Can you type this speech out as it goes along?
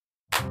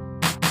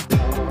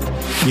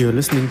You're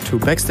listening to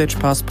Backstage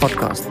Pass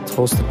podcast,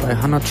 hosted by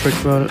Hannah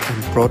Trickwell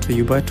and brought to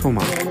you by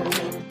Thomas.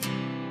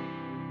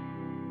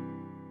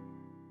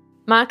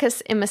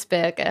 Marcus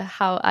Immersberger,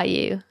 how are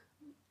you?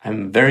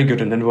 I'm very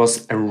good, and it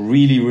was a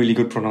really, really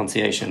good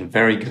pronunciation.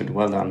 Very good,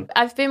 well done.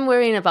 I've been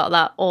worrying about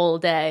that all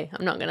day,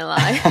 I'm not going to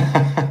lie.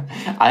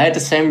 I had the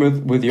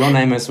same with your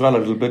name as well a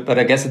little bit, but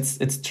I guess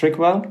it's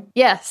Trickwell?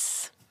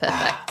 Yes,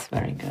 perfect.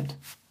 Very good.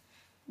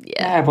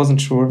 Yeah, I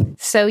wasn't sure.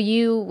 So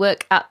you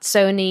work at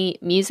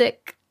Sony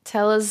Music.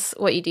 Tell us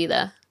what you do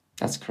there.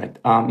 That's correct.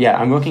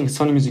 I'm working at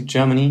Sony Music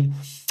Germany,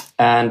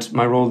 and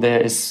my role there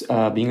is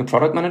being a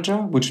product manager,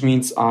 which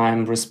means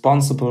I'm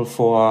responsible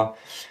for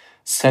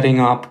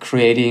setting up,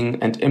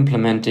 creating, and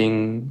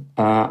implementing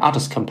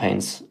artist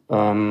campaigns,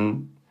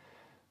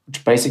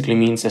 which basically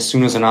means as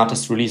soon as an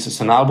artist releases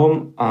an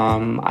album,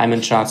 I'm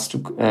in charge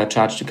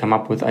to come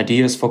up with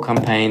ideas for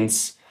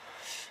campaigns,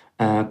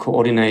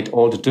 coordinate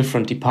all the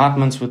different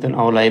departments within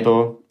our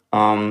label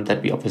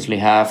that we obviously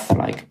have,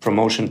 like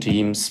promotion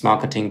teams,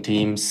 marketing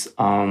teams,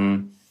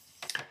 and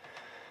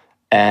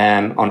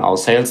on our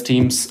sales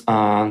teams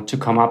to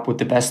come up with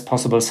the best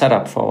possible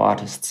setup for our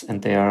artists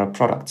and their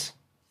products.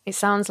 It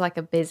sounds like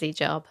a busy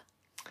job.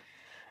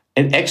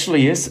 It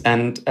actually is,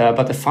 and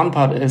but the fun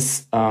part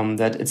is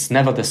that it's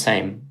never the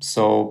same.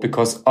 So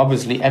because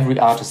obviously every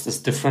artist is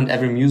different,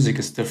 every music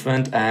is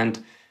different,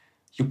 and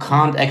you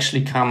can't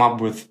actually come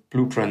up with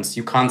blueprints.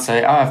 You can't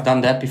say, "Oh, I've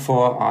done that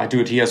before. I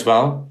do it here as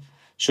well.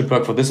 Should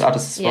work for this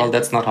artist as well."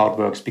 That's not how it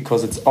works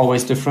because it's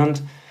always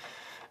different.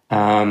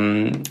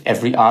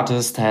 Every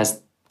artist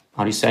has,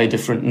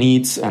 different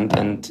needs and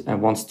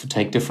wants to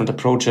take different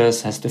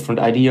approaches, has different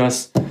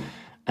ideas.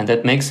 And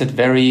that makes it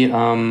very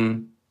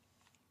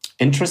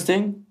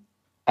interesting,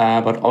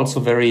 but also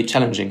very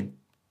challenging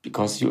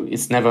because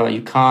there's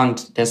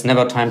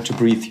never time to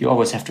breathe. You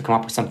always have to come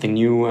up with something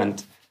new.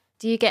 And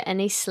do you get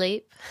any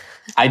sleep?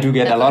 I do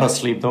get a lot of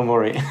sleep. Don't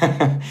worry.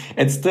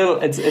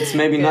 It's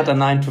maybe not a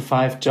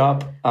 9-to-5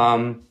 job,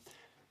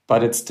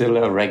 but it's still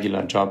a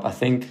regular job. I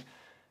think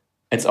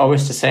it's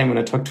always the same when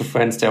I talk to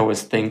friends. They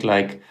always think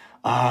like,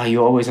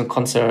 you're always on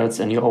concerts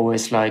and you're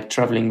always like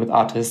traveling with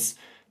artists.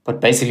 But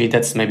basically,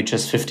 that's maybe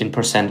just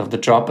 15% of the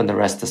job, and the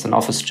rest is an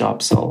office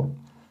job. So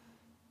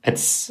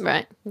it's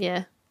right.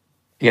 Yeah.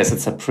 Yes,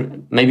 it's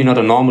maybe not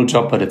a normal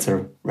job, but it's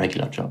a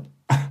regular job.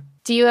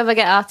 Do you ever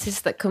get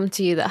artists that come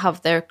to you that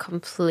have their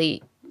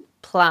complete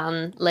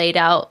plan laid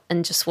out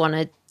and just want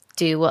to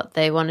do what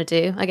they want to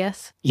do, I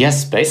guess?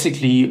 Yes,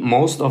 basically,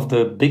 most of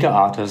the bigger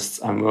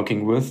artists I'm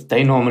working with,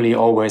 they normally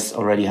always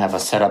already have a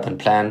setup and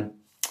plan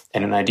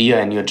and an idea,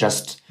 and you're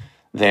just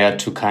there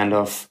to kind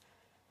of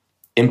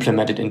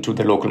implement it into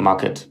the local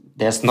market.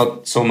 There's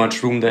not so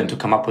much room then to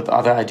come up with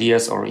other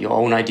ideas or your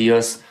own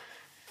ideas.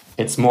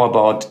 It's more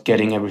about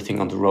getting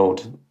everything on the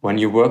road. When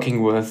you're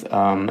working with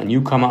a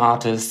newcomer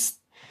artist,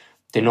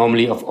 they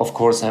normally, of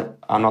course,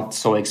 are not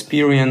so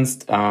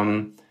experienced.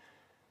 And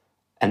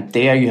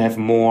there you have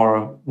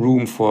more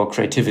room for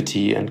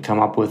creativity and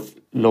come up with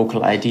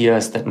local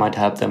ideas that might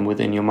help them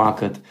within your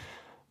market.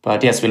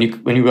 But yes, when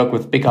you work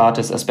with big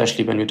artists,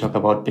 especially when you talk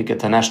about big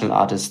international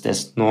artists,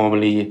 there's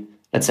normally,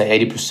 let's say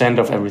 80%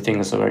 of everything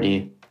is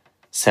already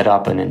set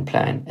up and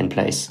in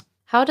place.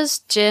 How does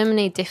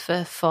Germany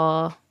differ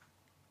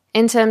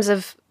in terms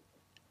of,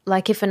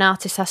 like, if an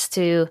artist has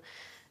to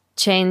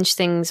change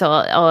things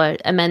or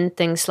amend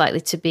things slightly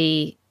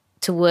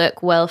to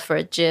work well for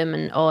a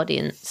German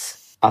audience?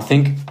 I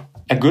think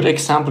a good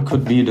example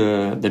could be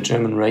the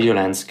German radio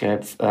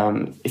landscape.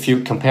 If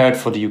you compare it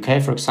for the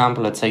UK, for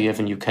example, let's say you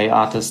have a UK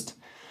artist.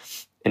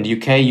 In the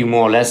UK, you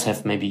more or less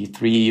have maybe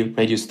 3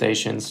 radio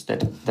stations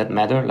that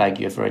matter. Like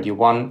you have Radio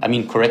 1. I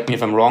mean, correct me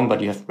if I'm wrong,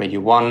 but you have Radio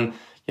 1,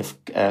 you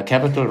have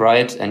Capital,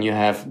 right? And you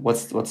have,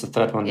 what's the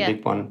third one, the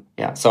big one?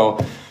 Yeah. So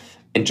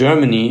in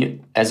Germany,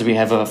 as we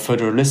have a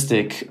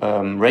federalistic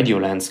radio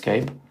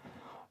landscape,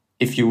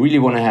 if you really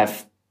want to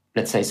have,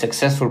 let's say,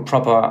 successful,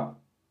 proper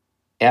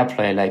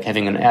airplay, like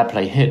having an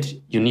airplay hit,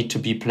 you need to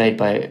be played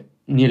by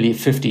nearly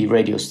 50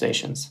 radio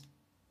stations.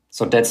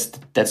 So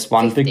that's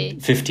one 50.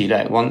 Big 50,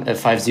 like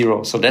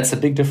 150. So that's a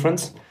big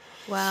difference.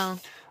 Wow.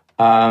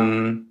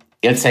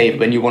 Let's say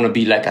when you want to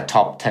be like a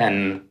top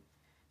 10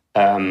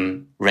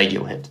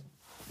 radio hit,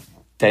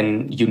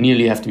 then you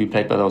nearly have to be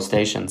played by those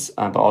stations,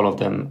 by all of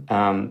them.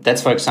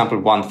 That's, for example,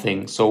 one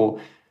thing. So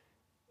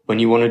when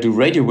you want to do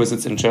radio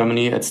visits in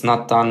Germany, it's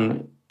not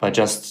done by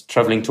just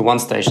traveling to one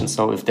station.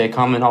 So if they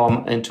come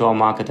into our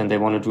market and they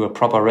want to do a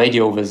proper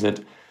radio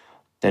visit,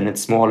 then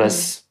it's more or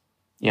less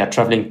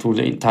traveling through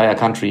the entire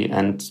country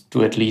and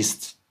do at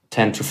least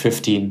 10 to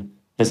 15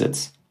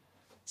 visits.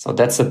 So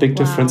that's a big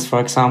difference, for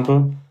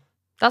example.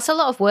 That's a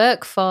lot of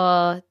work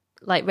for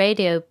like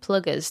radio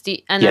pluggers.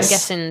 Yes. I'm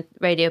guessing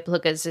radio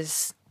pluggers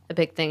is a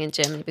big thing in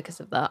Germany because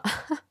of that.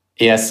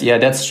 Yes, yeah,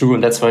 that's true.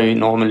 And that's why we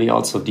normally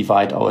also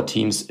divide our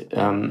teams.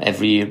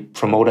 Every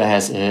promoter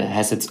has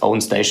its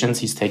own stations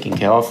he's taking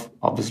care of,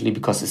 obviously,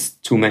 because it's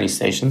too many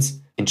stations.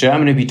 In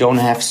Germany, we don't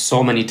have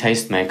so many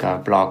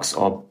tastemaker blogs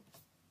or,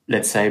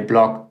 let's say,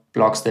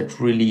 blogs that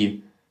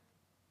really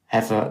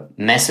have a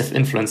massive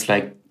influence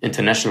like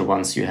international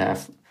ones you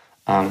have.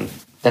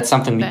 That's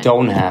something we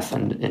don't have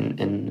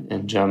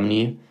in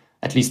Germany,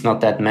 at least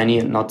not that many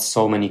and not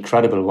so many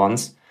credible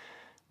ones,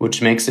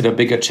 which makes it a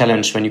bigger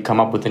challenge when you come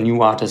up with a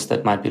new artist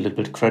that might be a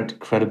little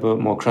bit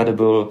more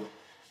credible.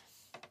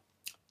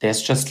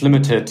 There's just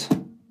limited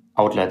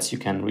outlets you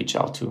can reach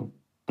out to.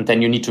 And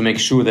then you need to make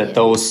sure that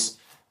those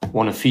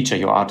want to feature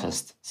your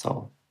artist.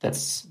 So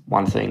that's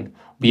one thing.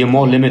 We are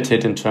more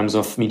limited in terms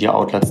of media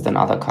outlets than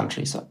other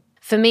countries.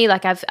 For me,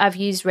 like I've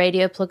used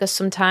radio pluggers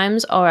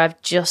sometimes, or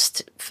I've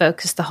just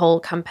focused the whole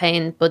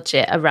campaign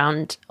budget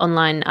around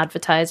online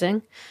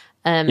advertising.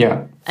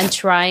 And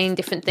trying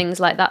different things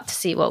like that to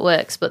see what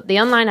works. But the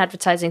online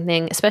advertising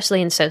thing,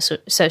 especially in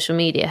social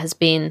media, has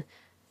been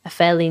a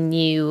fairly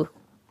new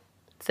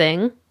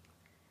thing.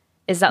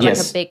 Is that like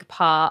a big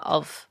part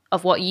of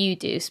what you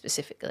do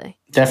specifically?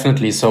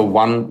 Definitely. So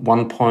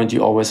one point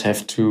you always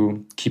have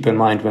to keep in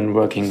mind when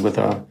working with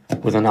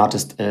an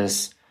artist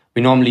is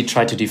we normally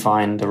try to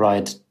define the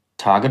right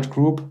target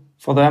group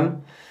for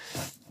them,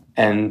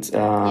 and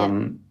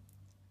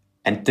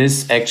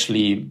this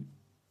actually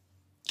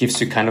gives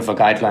you kind of a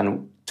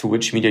guideline to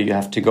which media you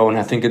have to go. And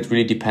I think it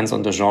really depends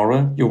on the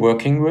genre you're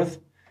working with.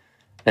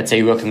 Let's say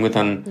you're working with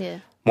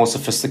a more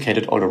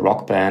sophisticated older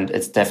rock band.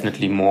 It's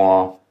definitely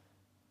more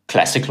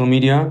classical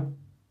media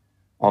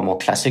or more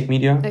classic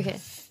media. Okay.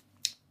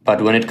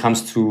 But when it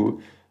comes to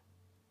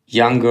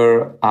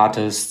younger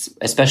artists,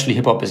 especially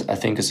hip hop, I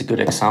think is a good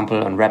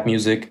example, and rap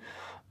music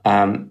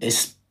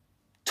is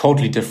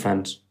totally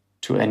different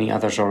to any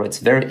other genre. It's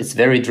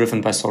very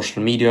driven by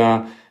social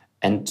media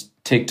and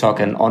TikTok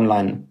and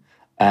online.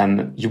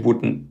 You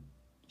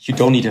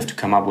don't need to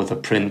come up with a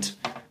print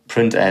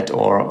ad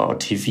or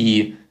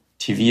TV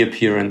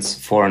appearance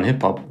for an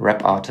hip hop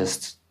rap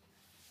artist.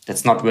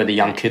 That's not where the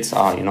young kids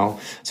are,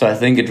 So I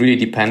think it really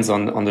depends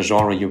on the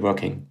genre you're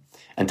working.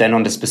 And then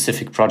on the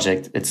specific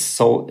project, it's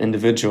so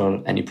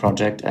individual, any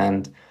project.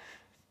 And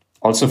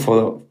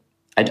also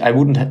I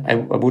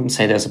wouldn't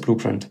say there's a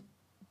blueprint.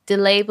 Do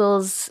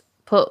labels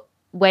put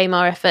way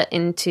more effort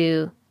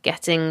into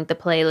getting the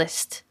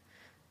playlist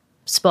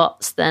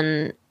spots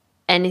than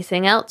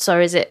anything else? Or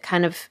is it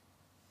kind of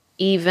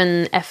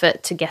even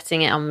effort to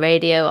getting it on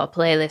radio or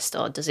playlist,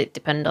 or does it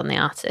depend on the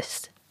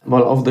artist?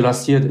 Well, over the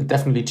last year, it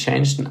definitely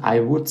changed. And I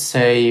would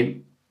say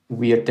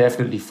we are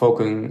definitely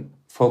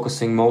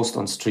focusing most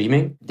on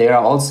streaming. There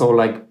are also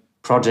like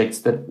projects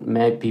that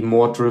may be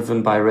more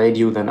driven by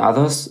radio than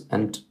others.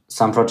 And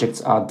some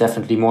projects are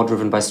definitely more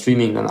driven by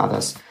streaming than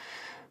others.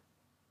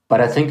 But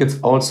I think it's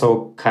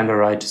also kind of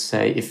right to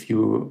say if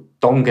you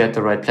don't get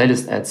the right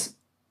playlist ads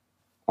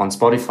on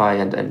Spotify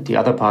and the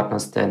other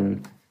partners,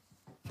 then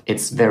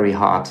it's very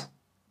hard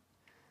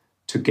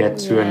to get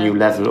to a new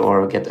level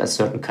or get a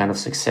certain kind of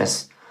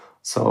success.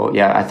 So,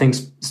 I think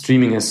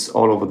streaming is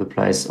all over the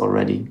place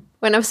already.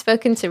 When I've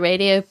spoken to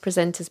radio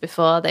presenters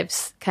before, they've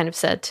kind of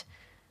said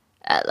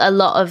a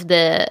lot of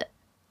the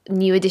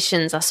new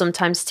editions are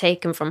sometimes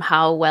taken from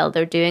how well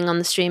they're doing on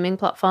the streaming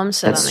platforms.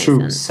 So that's that makes true.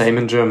 sense. Same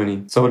in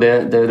Germany. So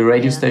the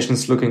radio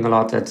station's looking a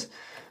lot at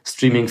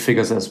streaming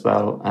figures as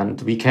well.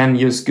 And we can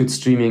use good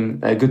streaming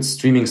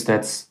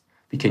stats.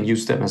 We can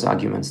use them as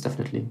arguments,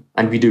 definitely.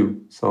 And we do.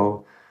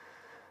 So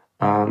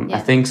I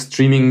think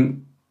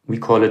streaming, we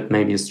call it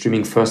maybe a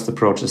streaming first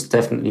approach, is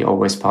definitely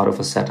always part of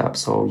a setup.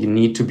 So you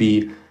need to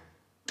be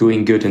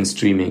doing good in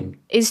streaming.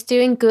 Is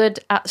doing good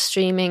at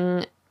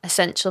streaming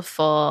essential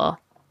for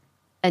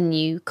a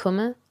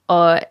newcomer?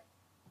 Or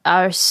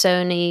are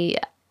Sony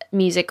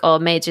Music or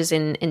majors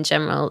in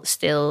general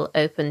still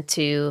open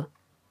to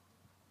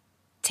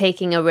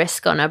taking a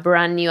risk on a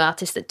brand new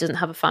artist that doesn't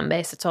have a fan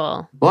base at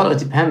all? Well, it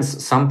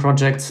depends. Some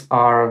projects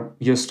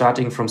you're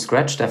starting from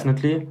scratch,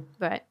 definitely.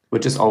 Right.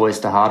 Which is always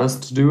the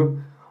hardest to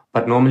do.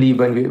 But normally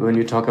when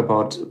we talk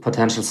about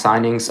potential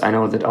signings, I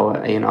know that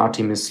our A&R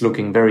team is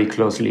looking very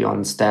closely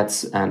on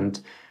stats and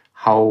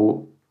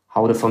how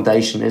the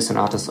foundation is an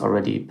artist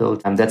already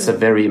built. And that's a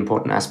very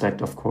important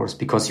aspect, of course,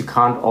 because you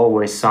can't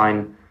always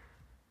sign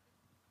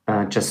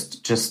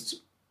just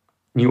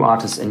new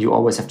artists and you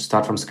always have to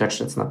start from scratch.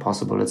 That's not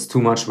possible. It's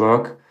too much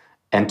work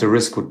and the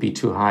risk would be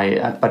too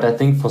high. But I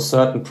think for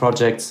certain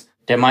projects,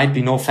 there might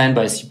be no fan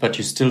base, but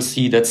you still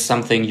see that's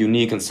something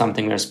unique and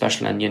something very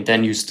special. And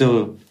then you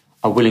still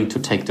are willing to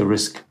take the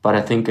risk. But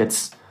I think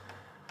it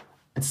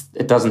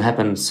doesn't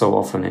happen so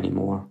often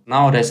anymore.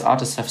 Nowadays,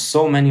 artists have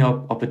so many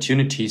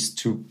opportunities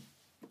to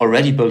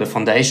already build a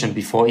foundation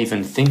before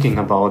even thinking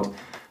about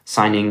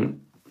signing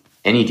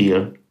any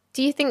deal.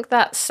 Do you think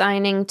that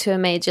signing to a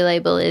major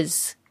label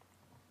is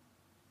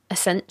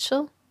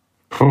essential?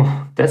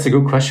 Oh, that's a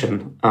good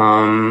question.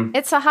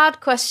 It's a hard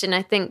question,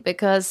 I think,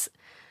 because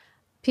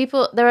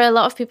there are a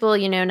lot of people,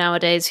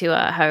 nowadays who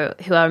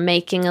are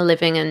making a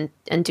living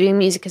and doing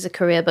music as a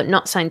career, but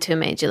not signed to a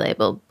major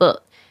label.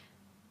 But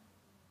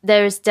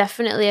there is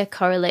definitely a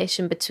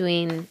correlation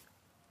between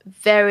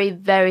very,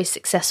 very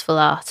successful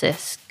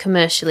artists,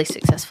 commercially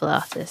successful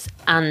artists,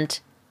 and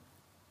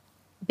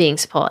being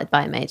supported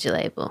by a major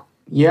label.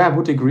 Yeah, I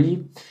would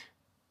agree.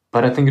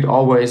 But I think it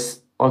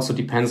always also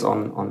depends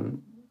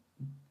on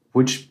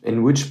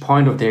in which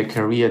point of their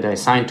career they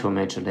sign to a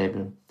major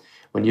label.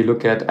 When you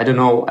look at, I don't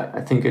know,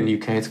 I think in the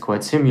UK it's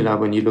quite similar.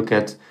 When you look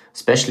at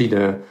especially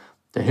the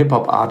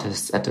hip-hop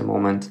artists at the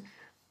moment,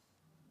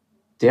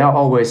 they are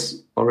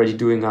always already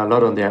doing a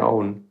lot on their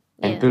own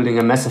and building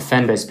a massive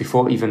fan base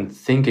before even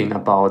thinking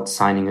about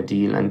signing a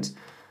deal. And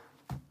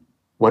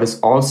what is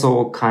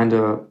also kind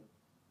of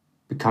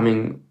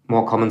becoming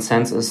more common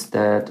sense is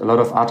that a lot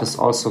of artists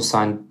also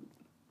sign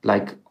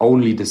like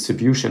only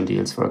distribution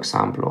deals, for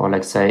example, or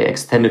like say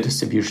extended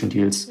distribution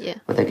deals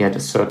where they get a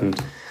certain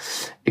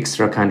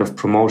extra kind of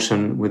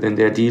promotion within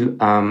their deal.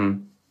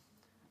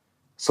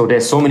 So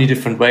there's so many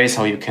different ways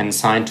how you can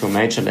sign to a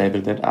major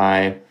label that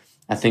I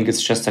think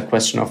it's just a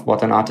question of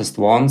what an artist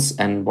wants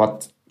and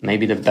what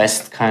maybe the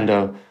best kind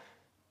of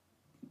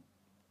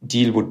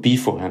deal would be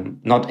for him.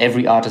 Not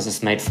every artist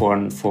is made for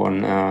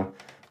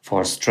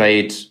a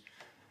straight,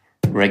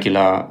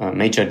 regular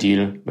major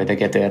deal where they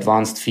get their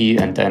advanced fee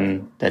and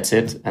then that's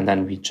it, and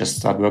then we just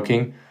start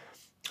working.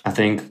 I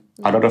think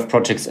a lot of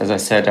projects, as I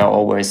said, are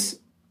always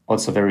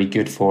also very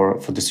good for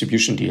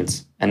distribution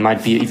deals and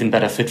might be even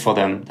better fit for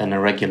them than a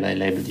regular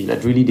label deal.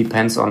 It really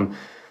depends on,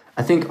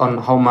 I think, on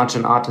how much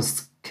an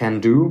artist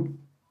can do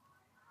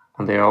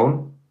on their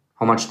own,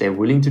 how much they're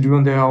willing to do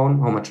on their own,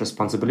 how much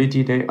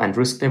responsibility and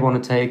risk they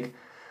want to take,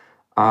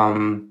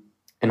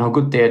 and how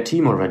good their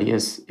team already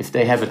is. If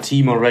they have a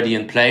team already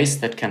in place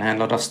that can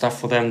handle a lot of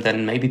stuff for them,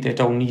 then maybe they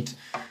don't need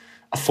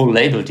a full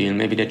label deal.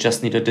 Maybe they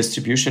just need a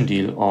distribution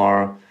deal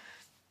or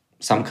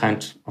some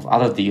kind of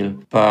other deal.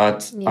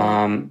 But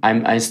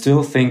I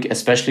still think,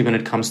 especially when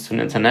it comes to an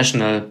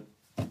international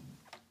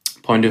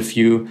point of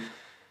view,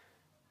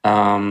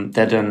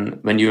 that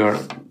when you're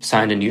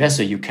signed in the US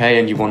or UK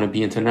and you want to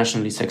be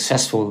internationally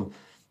successful,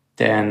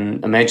 then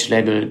a major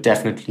label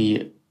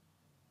definitely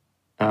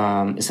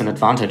is an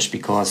advantage,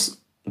 because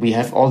we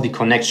have all the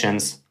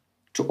connections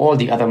to all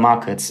the other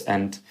markets,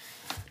 and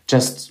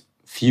just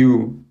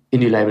few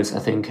indie labels, I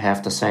think,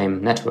 have the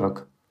same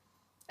network.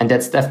 And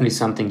that's definitely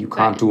something you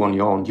can't do on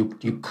your own.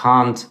 You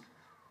can't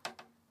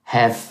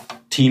have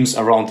teams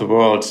around the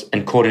world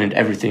and coordinate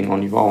everything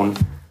on your own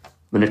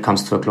when it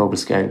comes to a global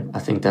scale. I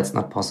think that's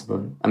not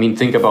possible. I mean,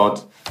 think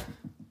about,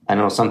 I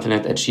don't know, something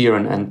like Ed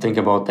Sheeran, and think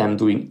about them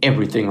doing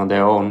everything on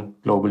their own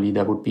globally.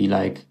 That would be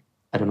like,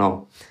 I don't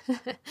know,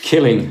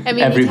 killing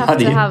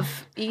everybody.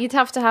 You'd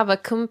have to have a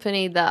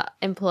company that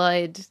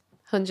employed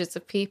hundreds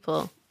of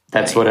people.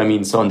 That's what I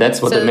mean. So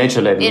that's what the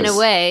major label is. In a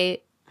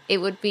way, it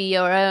would be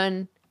your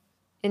own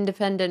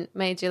independent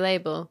major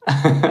label.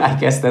 I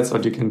guess that's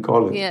what you can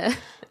call it. Yeah.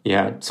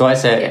 Yeah. So I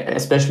say,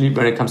 especially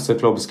when it comes to a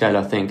global scale,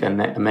 I think a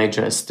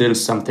major is still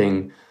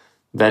something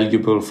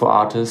valuable for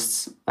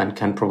artists and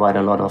can provide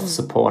a lot of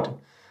support.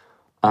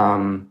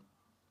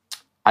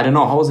 I don't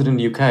know, how is it in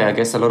the UK? I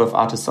guess a lot of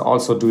artists are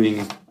also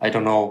doing, I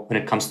don't know, when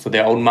it comes to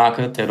their own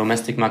market, their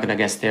domestic market, I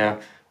guess there are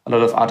a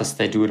lot of artists,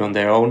 they do it on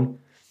their own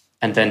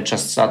and then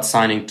just start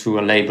signing to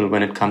a label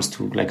when it comes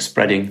to like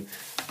spreading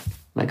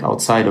like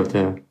outside of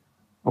their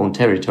own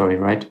territory,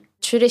 right?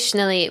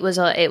 Traditionally, it was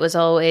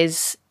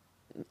always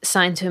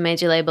signed to a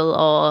major label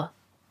or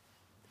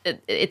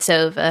it's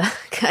over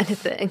kind of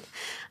thing.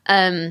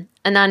 And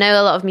I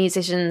know a lot of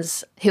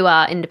musicians who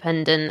are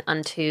independent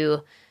and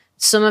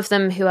some of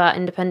them who are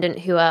independent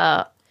who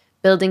are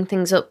building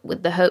things up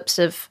with the hopes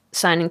of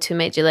signing to a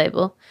major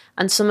label,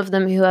 and some of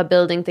them who are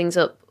building things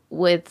up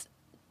with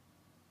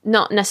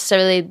not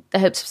necessarily the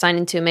hopes of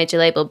signing to a major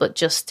label, but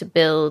just to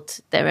build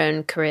their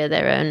own career,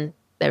 their own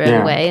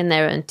way and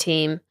their own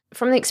team.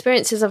 From the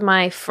experiences of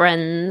my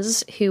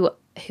friends who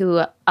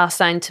are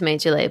signed to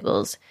major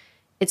labels,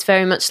 it's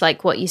very much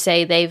like what you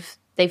say.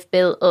 They've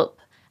built up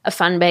a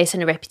fan base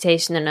and a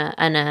reputation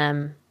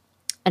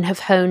and have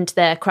honed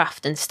their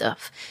craft and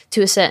stuff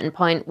to a certain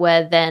point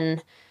where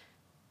then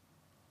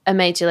a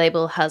major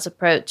label has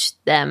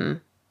approached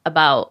them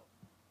about,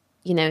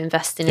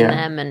 investing in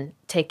them and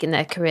taking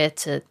their career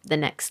to the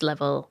next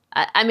level.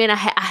 I mean, I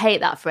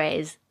hate that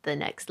phrase, the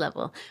next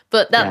level,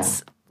 but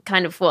that's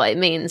kind of what it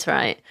means,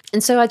 right?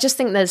 And so I just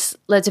think there's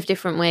loads of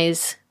different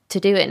ways to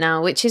do it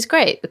now, which is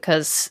great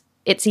because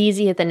it's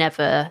easier than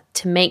ever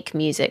to make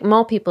music.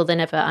 More people than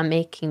ever are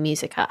making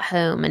music at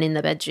home and in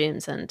their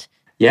bedrooms. And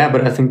yeah,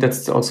 but I think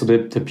that's also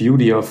the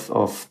beauty of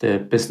the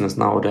business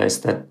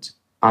nowadays, that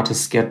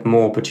artists get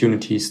more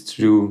opportunities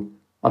to do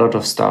a lot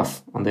of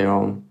stuff on their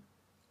own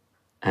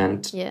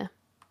and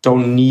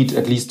don't need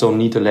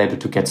a label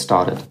to get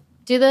started.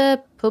 Do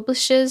the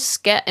publishers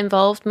get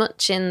involved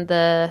much in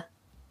the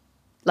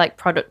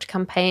product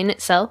campaign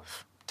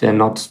itself? They're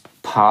not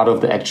part of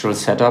the actual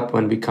setup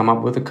when we come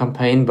up with a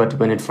campaign, but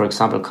when it, for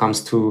example,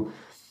 comes to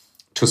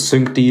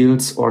sync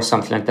deals or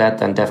something like that,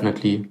 then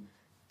definitely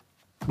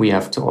we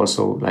have to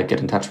also get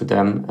in touch with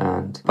them.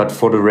 But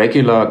for the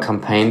regular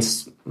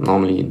campaigns,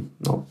 normally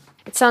no.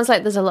 It sounds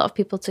like there's a lot of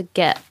people to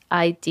get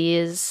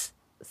ideas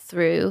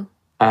through.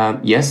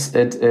 Yes,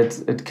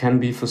 it can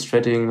be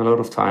frustrating a lot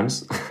of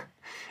times.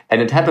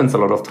 And it happens a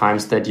lot of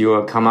times that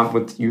you come up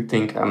with, you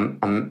think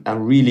a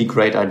really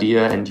great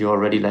idea and you're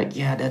already like,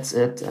 yeah, that's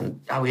it. And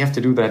we have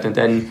to do that. And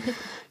then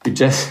you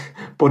just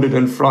put it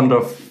in front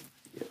of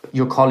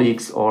your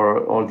colleagues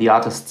or the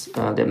artists,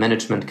 their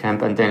management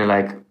camp, and then you're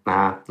like,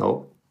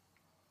 no,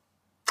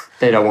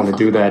 they don't want to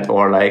do that,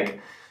 or like,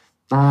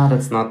 we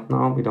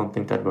don't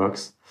think that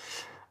works.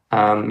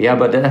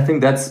 But I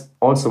think that's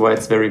also why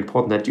it's very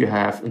important that you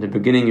have, in the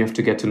beginning, you have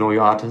to get to know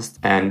your artist.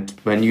 And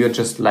when you're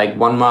just like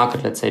one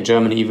market, let's say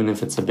Germany, even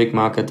if it's a big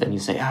market, and you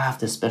say, I have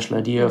this special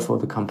idea for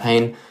the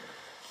campaign,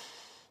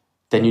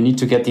 then you need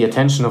to get the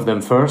attention of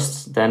them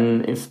first.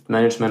 Then if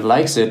management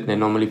likes it, they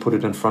normally put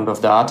it in front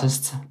of the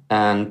artist.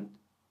 And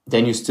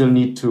then you still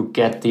need to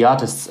get the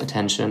artist's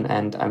attention.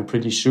 And I'm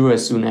pretty sure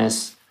as soon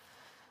as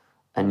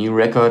a new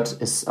record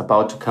is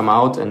about to come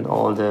out and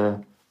all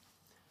the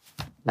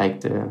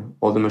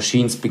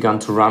machines begin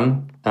to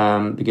run,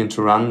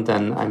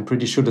 then I'm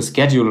pretty sure the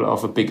schedule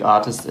of a big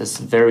artist is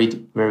very,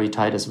 very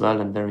tight as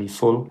well and very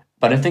full.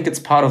 But I think it's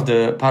part of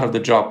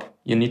the job.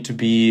 You need to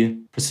be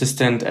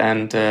persistent,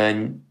 and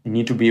you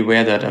need to be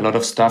aware that a lot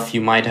of stuff you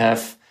might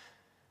have,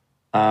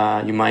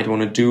 you might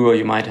want to do, or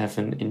you might have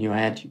in your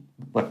head,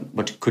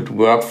 what could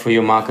work for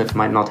your market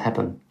might not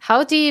happen.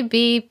 How do you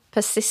be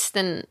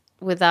persistent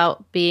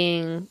without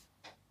being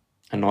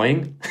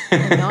annoying?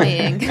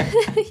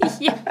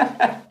 Yeah.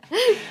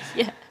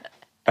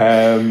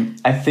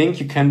 I think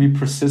you can be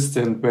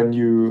persistent when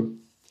you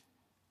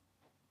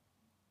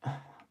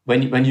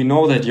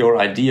know that your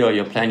idea or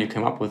your plan you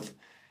came up with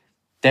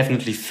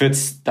definitely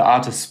fits the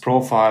artist's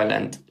profile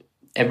and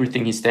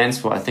everything he stands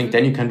for. I think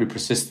then you can be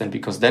persistent,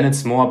 because then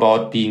it's more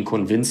about being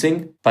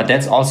convincing. But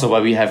that's also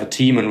why we have a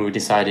team, and we're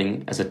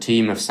deciding as a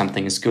team if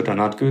something is good or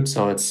not good.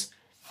 So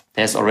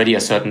there's already a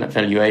certain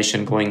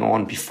evaluation going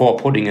on before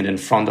putting it in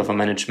front of a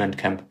management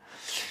camp.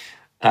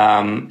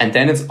 And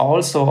then it's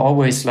also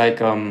always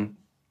like a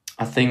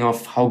thing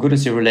of how good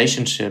is your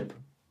relationship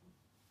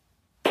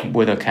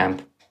with a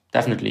camp.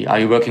 Definitely. Are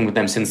you working with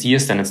them since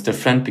years? Then it's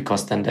different,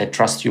 because then they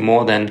trust you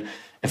more than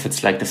if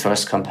it's like the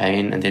first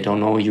campaign and they don't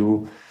know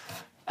you.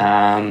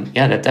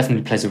 That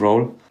definitely plays a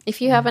role. If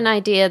you have an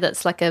idea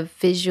that's like a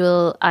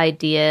visual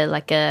idea,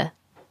 like an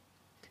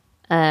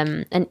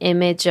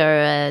image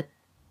or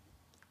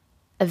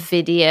a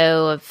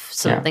video of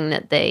something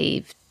that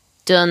they've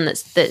done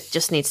that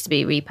just needs to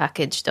be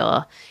repackaged,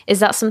 or is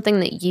that something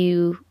that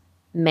you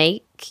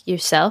make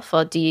yourself,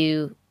 or do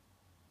you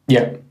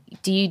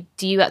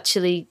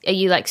actually, are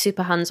you like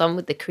super hands-on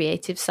with the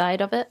creative side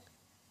of it?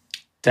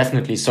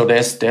 Definitely. So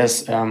there's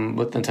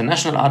with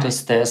international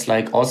artists, there's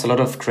like also a lot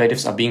of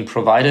creatives are being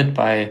provided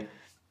by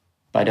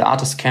the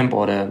artist camp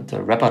or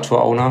the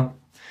repertoire owner,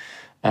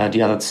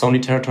 the other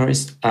Sony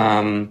territories.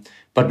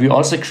 But we're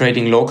also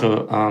creating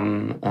local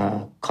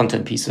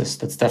content pieces.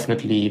 That's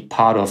definitely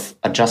part of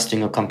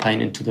adjusting a campaign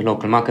into the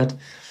local market.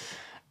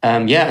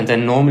 And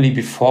then normally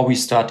before we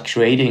start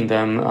creating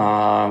them,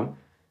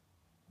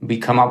 we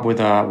come up with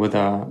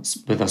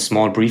a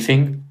small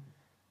briefing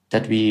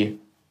that we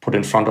put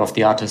in front of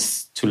the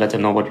artists to let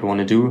them know what we want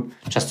to do,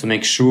 just to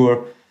make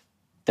sure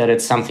that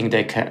it's something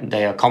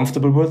they are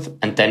comfortable with.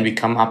 And then we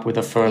come up with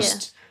a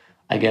first,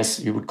 I guess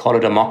you would call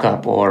it a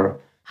mock-up.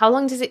 Or how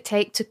long does it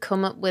take to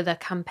come up with a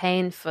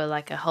campaign for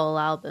like a whole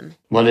album?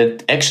 Well,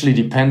 it actually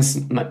depends.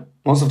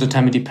 Most of the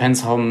time it depends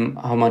how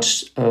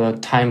much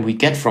time we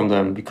get from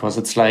them, because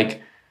it's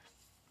like,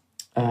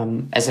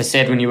 as I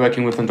said, when you're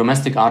working with a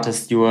domestic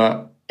artist, you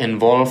are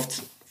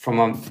involved from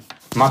a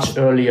much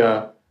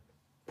earlier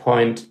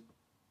point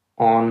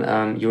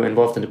on. You're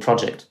involved in the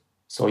project.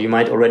 So you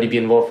might already be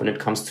involved when it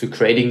comes to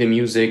creating the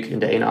music, in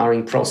the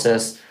A&Ring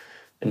process,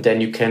 and then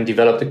you can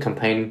develop the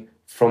campaign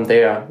from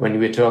there. When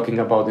we're talking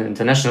about an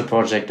international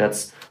project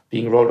that's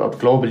being rolled out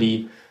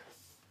globally,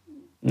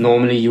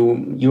 normally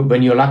you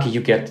when you're lucky,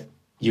 you get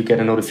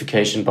a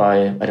notification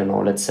by, I don't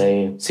know, let's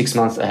say 6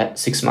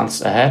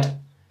 months ahead.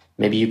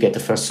 Maybe you get the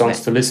first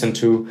songs to listen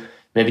to.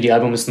 Maybe the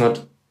album is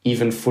not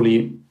even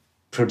fully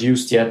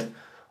produced yet.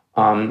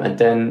 And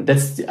then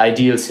that's the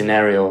ideal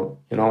scenario,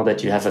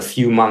 that you have a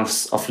few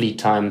months of lead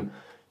time,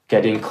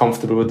 getting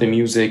comfortable with the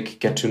music,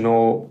 get to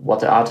know what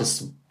the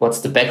artist,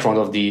 what's the background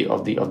of the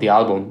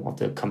album, of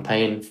the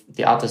campaign,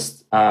 the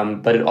artist.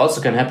 But it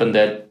also can happen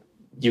that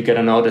you get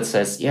a note that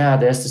says,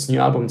 there's this new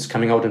album, it's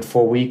coming out in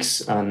 4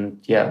 weeks, and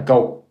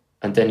go.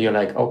 And then you're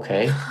like,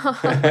 okay.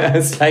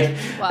 It's like,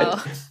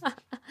 wow.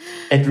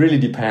 It really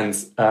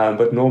depends.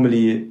 But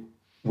normally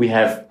we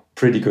have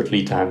pretty good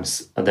lead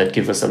times that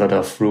give us a lot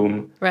of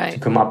room to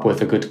come up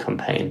with a good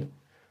campaign.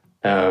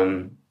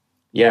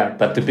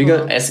 But the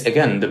bigger,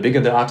 the bigger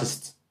the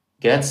artist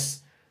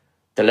gets,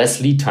 the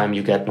less lead time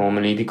you get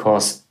normally,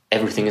 because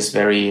everything is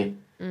very,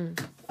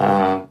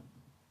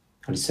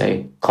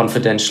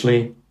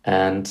 confidentially,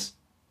 and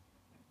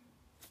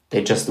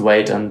they just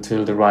wait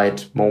until the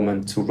right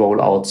moment to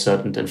roll out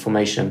certain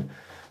information,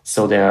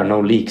 so there are no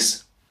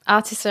leaks.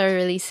 Artists are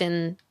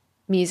releasing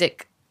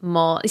music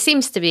more, it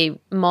seems to be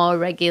more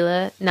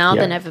regular now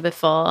than ever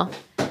before,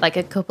 like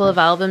a couple of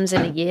albums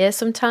in a year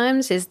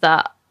sometimes. Is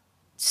that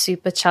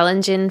super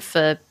challenging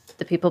for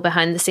the people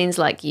behind the scenes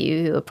like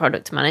you, who are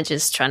product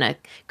managers trying to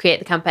create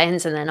the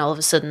campaigns, and then all of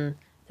a sudden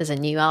there's a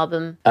new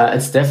album?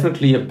 It's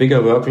definitely a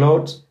bigger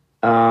workload.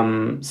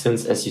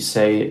 since, as you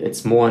say,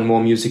 it's more and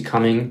more music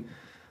coming.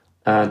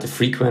 The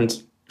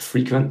frequency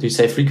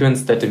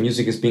that the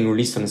music is being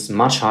released on is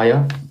much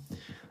higher.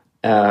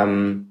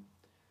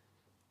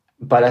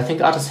 But I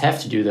think artists have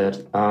to do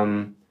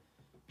that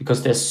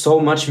because there's so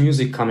much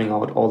music coming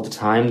out all the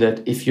time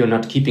that if you're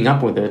not keeping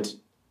up with it,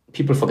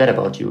 people forget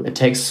about you. It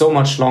takes so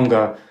much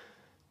longer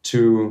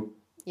to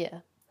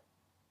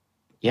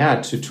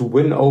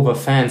win over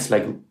fans,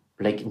 like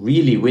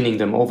really winning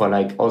them over.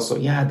 Like also,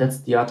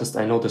 that's the artist.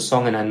 I know the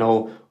song and I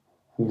know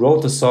who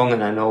wrote the song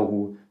and I know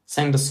who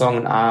sang the song,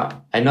 and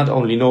I not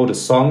only know the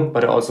song,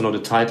 but I also know the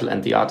title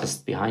and the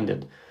artist behind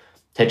it.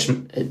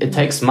 It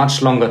takes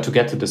much longer to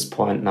get to this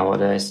point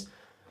nowadays.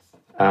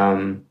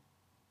 And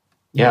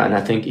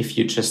I think if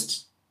you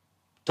just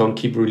don't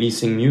keep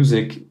releasing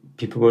music,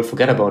 people will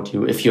forget about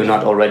you if you're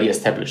not already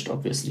established,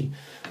 obviously.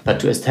 But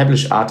to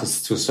establish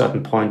artists to a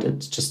certain point, it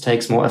just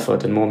takes more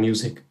effort and more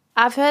music.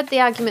 I've heard the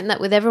argument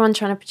that with everyone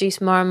trying to produce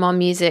more and more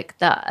music,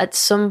 that at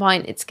some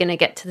point it's going to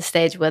get to the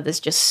stage where there's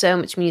just so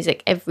much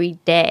music every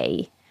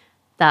day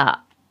that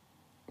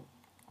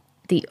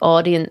the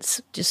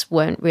audience just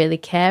won't really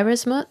care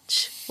as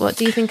much. What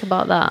do you think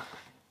about that?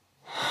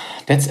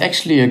 That's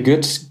actually a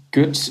good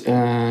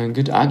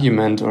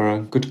argument or a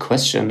good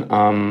question.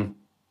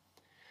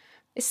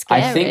 It's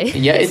scary. I think,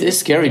 it is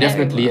scary,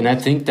 definitely. And I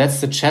think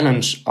that's the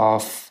challenge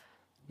of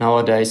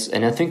nowadays.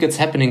 And I think it's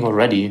happening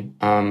already.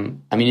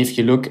 If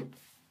you look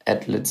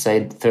at, let's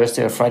say,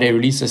 Thursday or Friday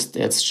releases,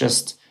 it's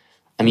just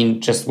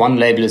one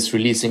label is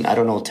releasing,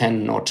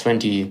 10 or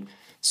 20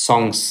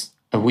 songs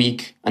a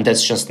week. And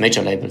that's just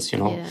major labels,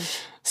 Yeah.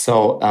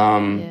 So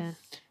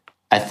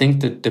I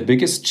think that the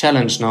biggest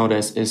challenge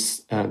nowadays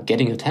is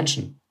getting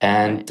attention.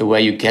 And the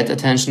way you get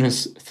attention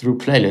is through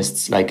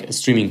playlists, like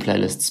streaming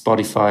playlists,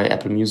 Spotify,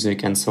 Apple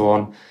Music, and so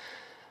on.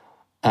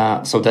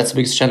 So that's the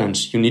biggest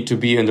challenge. You need to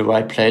be in the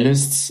right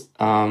playlists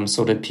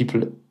so that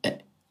people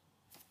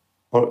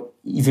or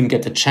even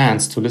get the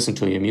chance to listen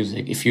to your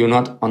music. If you're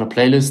not on a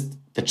playlist,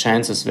 the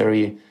chance is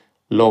very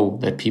low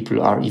that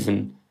people are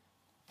even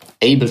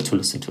able to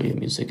listen to your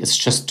music. It's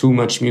just too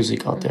much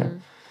music out there.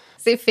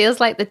 So it feels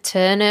like the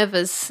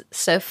turnover's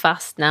so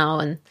fast now,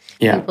 and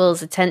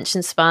people's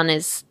attention span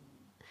is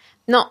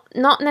not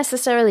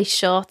necessarily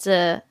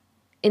shorter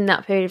in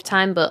that period of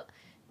time, but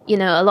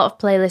a lot of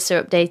playlists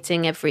are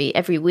updating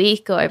every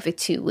week or every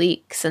 2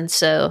 weeks, and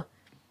so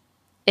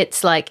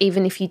it's like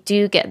even if you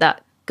do get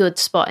that good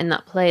spot in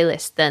that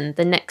playlist, then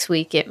the next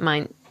week it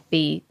might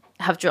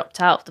have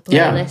dropped out of the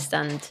playlist,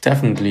 and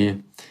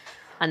definitely.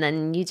 And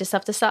then you just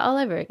have to start all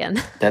over again.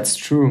 That's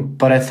true.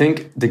 But I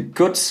think the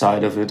good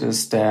side of it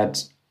is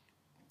that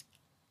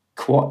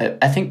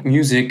I think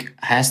music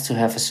has to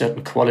have a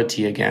certain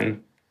quality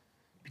again,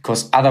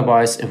 because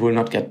otherwise it will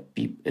not get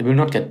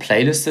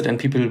playlisted and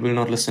people will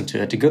not listen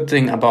to it. The good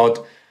thing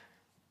about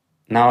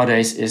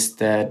nowadays is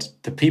that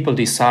the people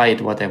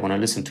decide what they want to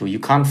listen to. You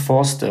can't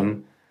force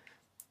them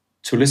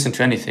to listen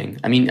to anything.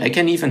 I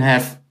can even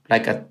have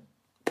like a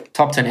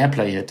top 10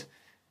 airplay hit.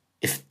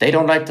 If they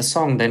don't like the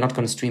song, they're not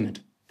going to stream it.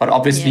 But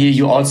obviously,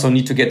 you also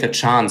need to get the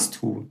chance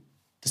to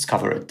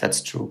discover it.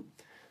 That's true.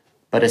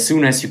 But as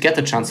soon as you get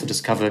the chance to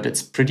discover it,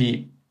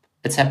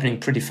 it's happening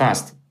pretty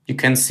fast. You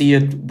can see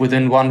it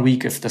within 1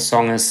 week if the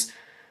song is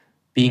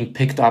being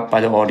picked up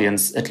by the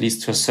audience, at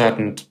least to a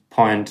certain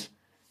point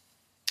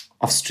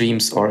of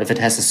streams, or if it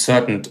has a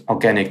certain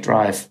organic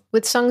drive.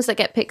 With songs that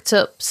get picked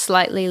up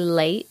slightly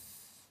late,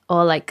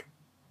 or like,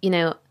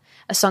 a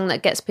song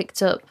that gets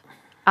picked up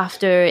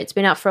after it's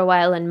been out for a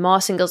while and more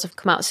singles have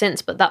come out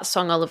since, but that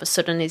song all of a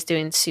sudden is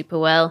doing super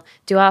well.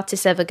 Do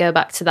artists ever go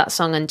back to that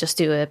song and just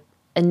do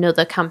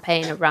another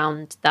campaign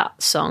around that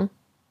song?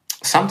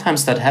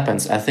 Sometimes that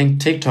happens. I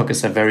think TikTok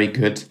is a very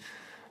good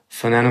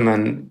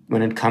phenomenon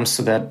when it comes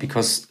to that,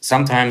 because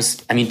sometimes,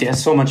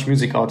 there's so much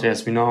music out there,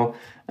 as we know,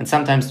 and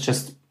sometimes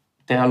just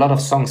there are a lot of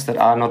songs that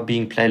are not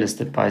being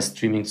playlisted by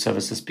streaming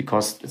services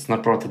because it's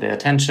not brought to their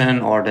attention,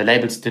 or the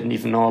labels didn't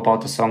even know about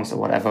the songs or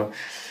whatever.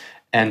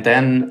 And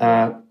then,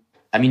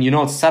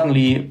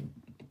 suddenly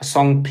a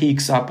song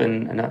peaks up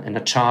in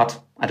a chart.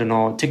 I don't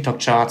know, TikTok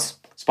charts,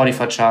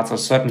 Spotify charts, or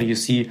certainly you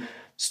see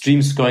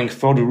streams going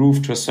through the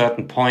roof to a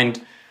certain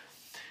point.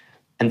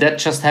 And that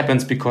just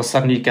happens because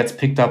suddenly it gets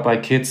picked up by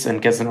kids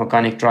and gets an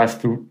organic drive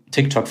through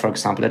TikTok, for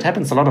example. That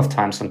happens a lot of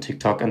times on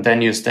TikTok. And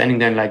then you're standing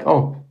there like,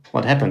 oh,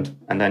 what happened?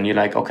 And then you're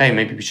like, okay,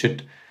 maybe we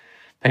should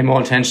pay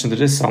more attention to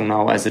this song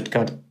now as it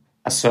got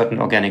a certain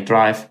organic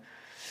drive.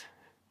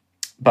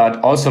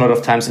 But also a lot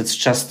of times it's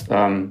just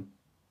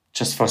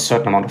for a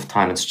certain amount of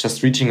time. It's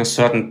just reaching a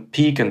certain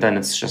peak and then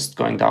it's just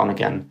going down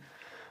again.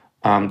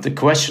 The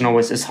question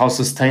always is, how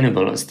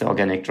sustainable is the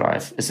organic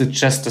drive? Is it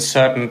just a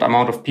certain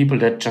amount of people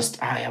that just,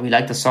 we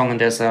like the song and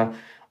there's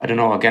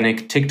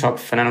organic TikTok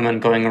phenomenon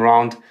going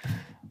around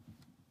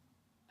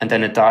and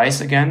then it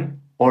dies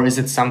again? Or is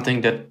it something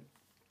that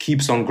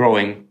keeps on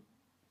growing?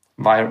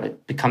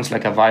 It becomes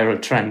like a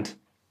viral trend.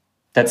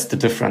 That's the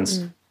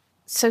difference.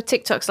 So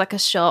TikTok's like a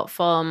short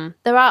form.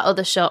 There are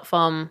other short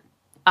form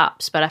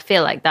apps, but I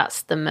feel like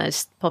that's the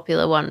most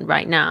popular one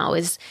right now.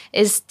 Is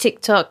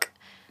TikTok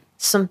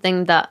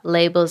something that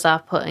labels are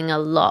putting a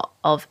lot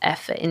of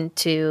effort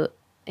into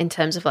in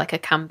terms of like a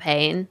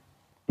campaign.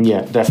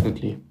 Yeah,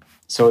 definitely.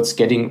 So it's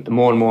getting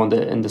more and more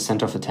in the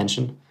center of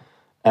attention.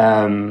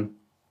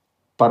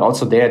 But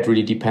also there, it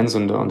really depends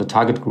on the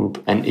target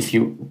group and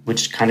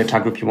which kind of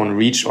target group you want to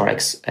reach or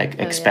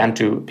expand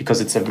to,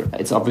 because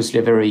it's obviously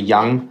a very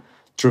young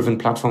driven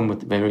platform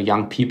with very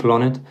young people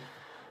on it.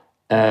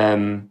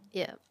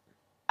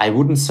 I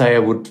wouldn't say I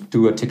would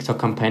do a TikTok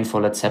campaign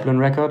for Led Zeppelin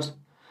record,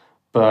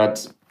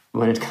 but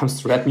when it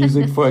comes to rap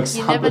music, for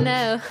example, you never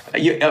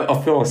know.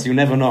 Of course, you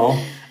never know.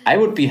 I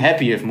would be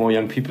happy if more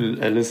young people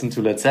listen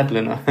to Led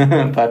Zeppelin,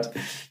 but.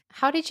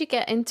 How did you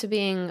get into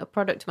being a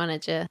product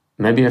manager?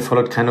 Maybe I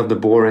followed kind of the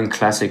boring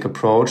classic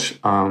approach.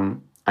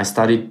 I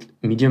studied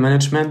media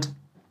management,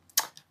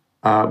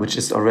 which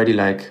is already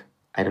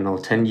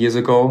 10 years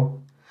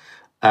ago.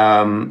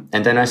 And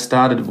then I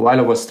started, while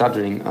I was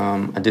studying,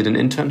 I did an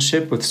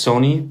internship with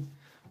Sony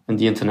in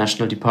the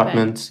international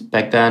department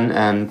back then.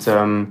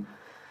 And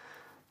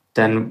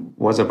then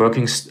was a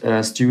working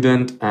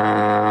student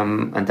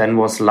and then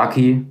was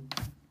lucky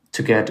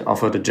to get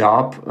offered a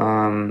job.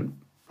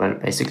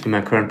 Basically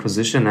my current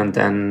position, and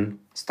then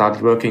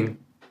started working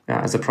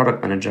as a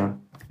product manager.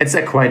 It's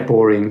a quite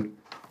boring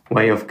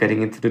way of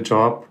getting into the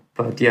job,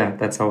 but yeah,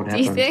 that's how it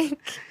happened. Do you think?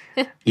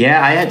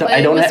 Yeah, I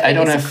don't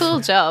have. It's a cool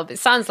job. It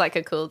sounds like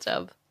a cool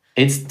job.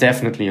 It's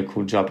definitely a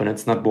cool job, and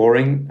it's not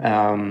boring.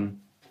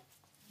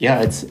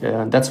 It's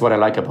that's what I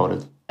like about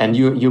it. And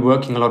you're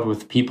working a lot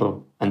with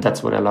people, and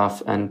that's what I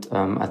love. And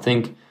I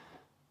think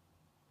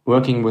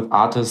working with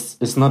artists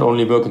is not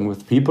only working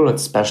with people,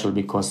 it's special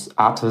because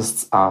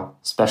artists are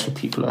special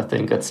people. I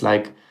think it's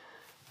like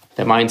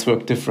their minds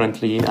work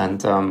differently,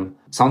 and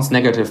sounds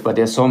negative, but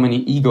there's so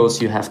many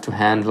egos you have to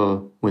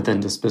handle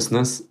within this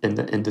business,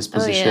 in this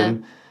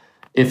position.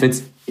 If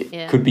it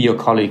could be your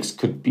colleagues,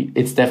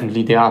 it's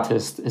definitely the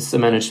artist, it's the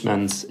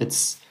management,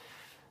 it's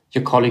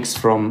your colleagues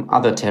from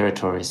other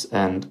territories,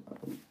 and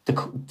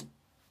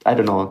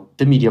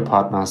the media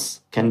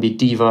partners can be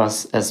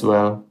divas as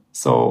well.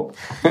 So,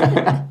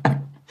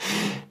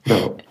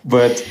 no,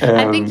 but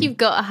I think you've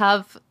got to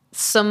have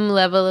some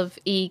level of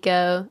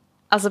ego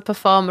as a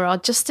performer, or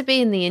just to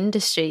be in the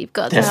industry. You've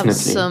got to have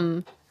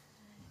some,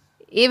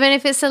 even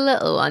if it's a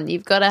little one.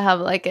 You've got to have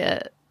like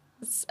a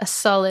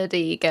solid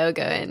ego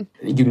going.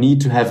 You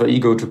need to have an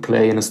ego to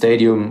play in a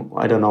stadium.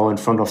 I don't know, in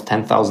front of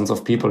 10,000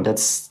 of people.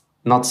 That's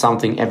not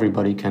something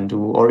everybody can do,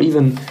 or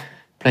even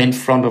play in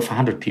front of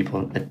 100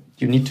 people.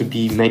 You need to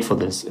be made for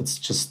this. It's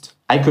just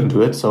I couldn't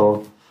do it.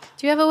 So.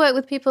 Do you ever work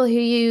with people who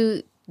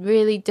you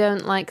really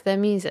don't like their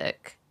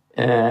music?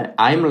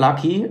 I'm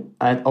lucky.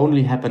 It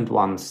only happened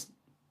once,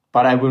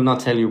 but I will not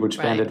tell you which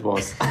band it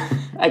was.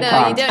 I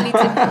can't. You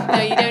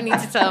don't need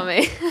to tell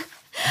me.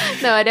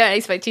 No, I don't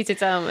expect you to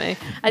tell me.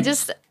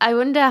 I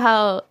wonder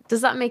how, does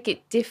that make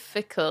it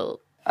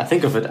difficult? I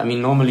think of it. I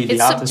mean, normally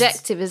it's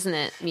subjective, isn't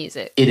it,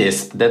 music? It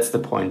is. That's the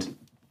point.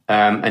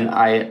 And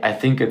I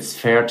think it's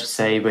fair to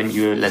say when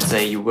let's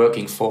say you're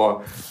working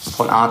for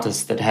an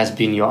artist that has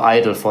been your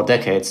idol for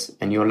decades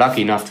and you're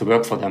lucky enough to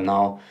work for them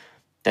now,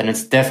 then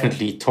it's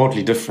definitely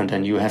totally different,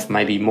 and you have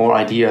maybe more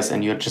ideas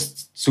and you're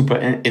just super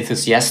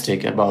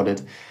enthusiastic about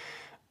it.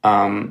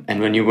 And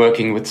when you're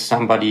working with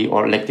somebody,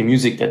 or like the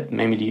music that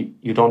maybe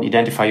you don't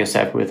identify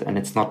yourself with, and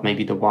it's not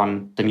maybe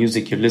the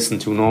music you listen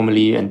to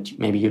normally, and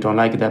maybe you don't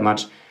like it that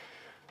much,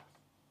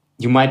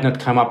 you might not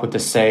come up with the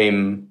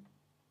same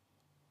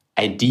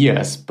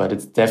ideas, but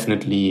it's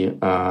definitely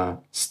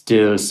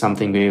still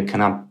something where you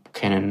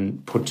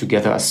can put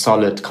together a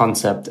solid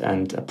concept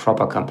and a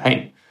proper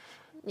campaign.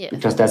 Yeah.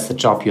 Because that's the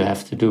job you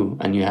have to do,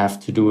 and you have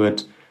to do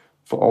it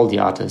for all the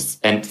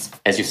artists. And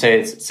as you say,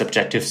 it's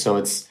subjective, so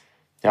it's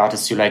the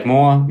artists you like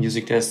more,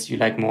 music there's you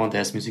like more,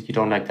 there's music you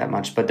don't like that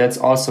much. But that's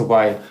also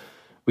why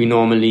we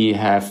normally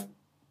have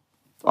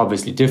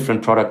obviously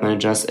different product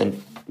managers,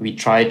 and we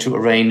try to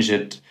arrange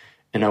it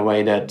in a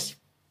way that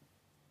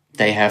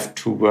they have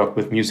to work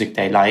with music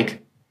they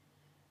like,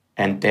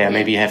 and they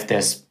maybe have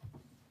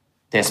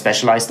they're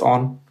specialized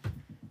on.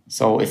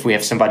 So if we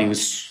have somebody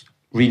who's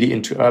really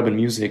into urban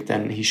music,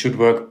 then he should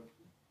work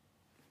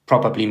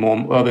probably more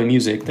urban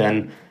music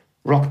than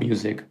rock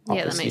music,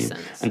 obviously. Yeah, that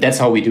makes sense. And that's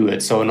how we do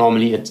it. So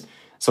normally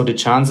the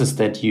chances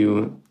that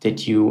you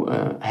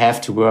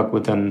have to work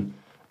with an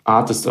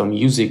artist or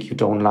music you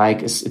don't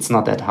like it's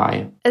not that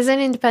high. As an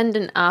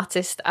independent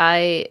artist,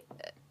 I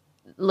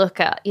look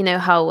at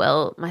how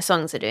well my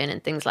songs are doing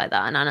and things like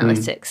that, and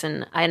analytics,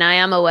 and I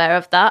am aware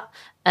of that.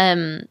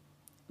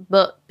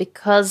 But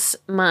because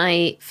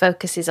my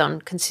focus is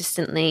on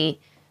consistently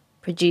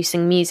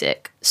producing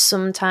music,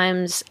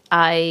 sometimes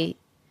I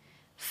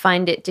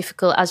find it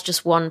difficult as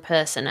just one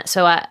person.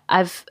 So I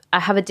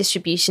have a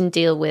distribution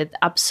deal with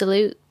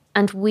Absolute,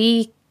 and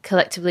we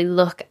collectively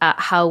look at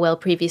how well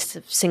previous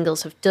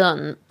singles have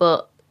done,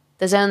 but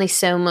there's only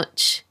so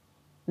much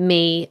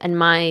me and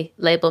my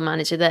label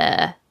manager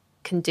there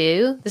can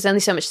do. There's only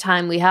so much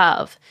time we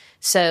have.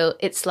 So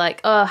it's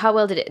like, oh, how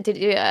well did it do?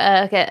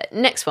 Okay,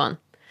 next one.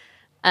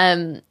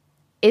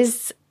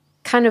 Is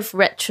kind of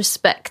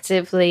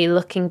retrospectively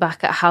looking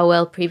back at how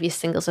well previous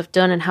singles have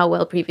done and how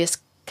well previous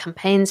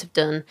campaigns have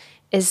done,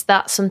 is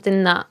that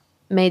something that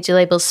major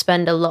labels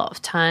spend a lot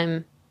of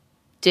time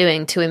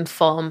doing to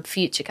inform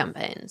future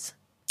campaigns?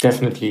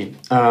 Definitely.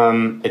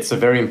 It's a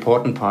very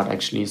important part,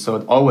 actually. So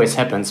it always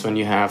happens when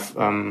you have,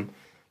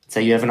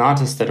 say you have an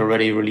artist that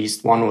already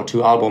released 1 or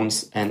 2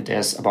 albums and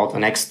there's about the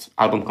next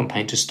album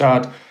campaign to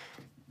start.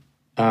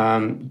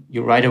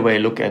 You right away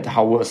look at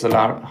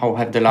how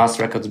have the last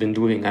records been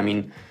doing. I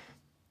mean,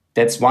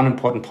 that's one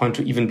important point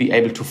to even be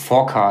able to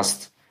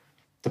forecast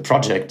the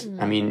project.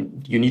 I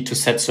mean, you need to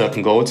set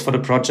certain goals for the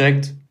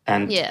project.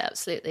 And yeah,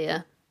 absolutely,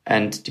 yeah.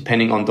 And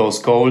depending on those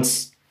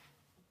goals,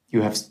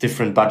 you have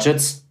different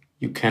budgets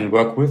you can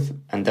work with.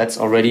 And that's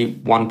already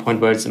one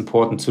point where it's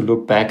important to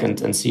look back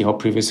and see how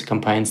previous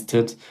campaigns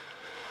did.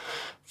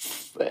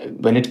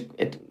 When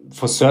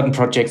for certain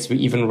projects, we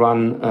even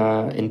run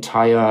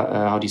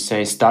entire,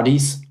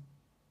 studies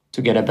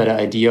to get a better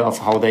idea of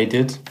how they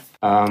did.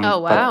 Oh,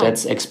 wow. But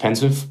that's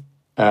expensive.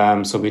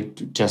 So we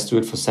just do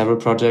it for several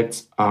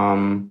projects.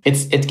 It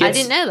gets, I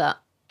didn't know that.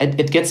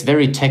 It gets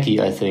very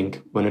techy, I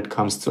think, when it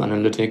comes to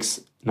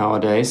analytics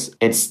nowadays.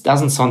 It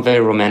doesn't sound very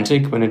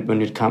romantic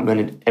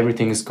when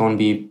everything is going to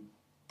be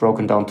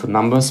broken down to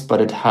numbers,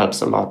 but it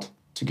helps a lot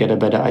to get a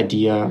better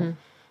idea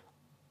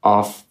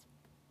of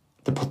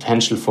the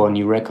potential for a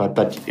new record.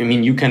 But I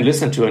mean, you can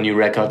listen to a new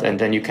record and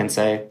then you can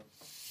say,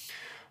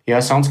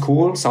 yeah, sounds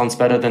cool, sounds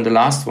better than the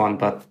last one.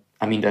 But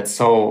I mean, there's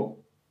no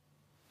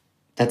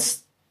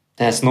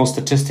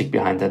statistic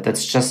behind that.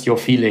 That's just your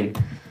feeling.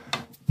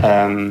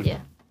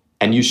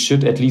 And you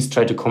should at least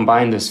try to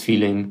combine this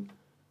feeling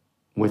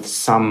with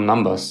some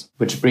numbers,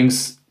 which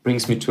brings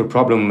me to a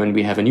problem when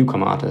we have a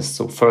newcomer artist.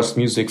 So first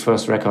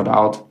record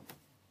out,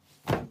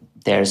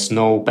 there's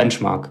no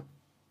benchmark.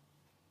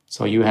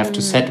 So you have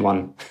to set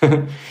one.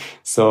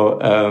 So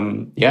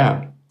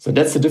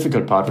that's the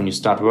difficult part when you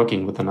start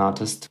working with an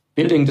artist.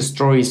 Building the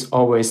story is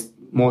always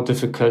more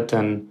difficult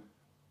than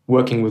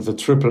working with a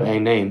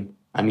AAA name.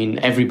 I mean,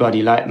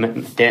 everybody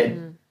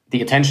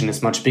the attention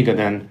is much bigger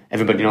than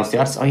everybody knows the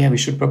artist. Oh yeah, we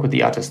should work with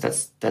the artist.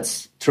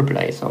 That's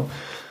AAA. So,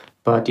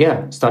 but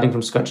yeah, starting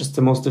from scratch is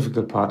the most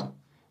difficult part.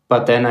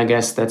 But then I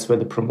guess that's where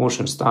the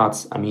promotion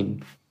starts. I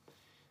mean,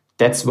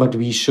 that's what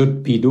we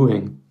should be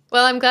doing.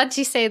 Well, I'm glad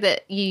you say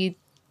that you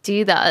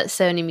do that at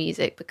Sony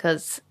Music,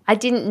 because I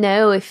didn't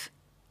know if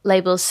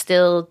labels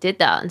still did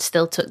that and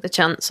still took the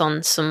chance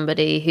on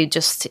somebody who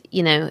just,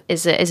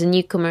 is a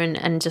newcomer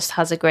and just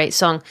has a great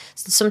song.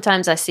 So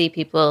sometimes I see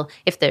people,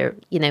 if they're,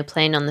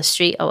 playing on the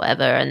street or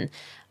whatever,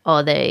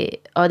 or they're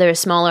a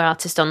smaller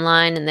artist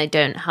online and they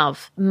don't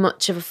have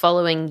much of a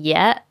following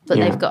yet, but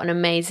they've got an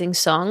amazing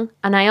song.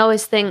 And I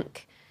always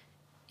think,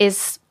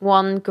 is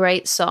one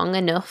great song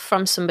enough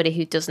from somebody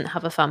who doesn't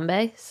have a fan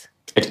base?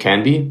 It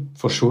can be,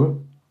 for sure.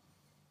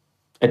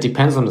 It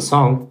depends on the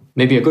song.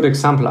 Maybe a good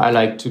example I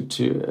like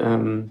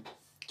to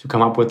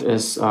come up with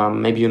is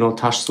maybe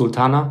Tash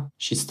Sultana.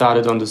 She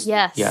started on this.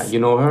 Yes. Yeah, you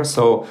know her.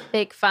 So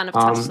big fan of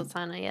Tash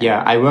Sultana. Yeah.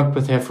 Yeah, I worked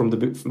with her from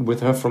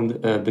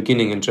the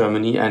beginning in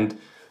Germany, and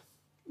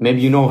maybe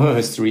you know her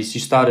history. She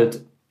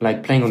started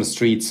like playing on the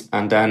streets,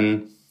 and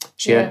then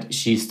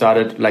she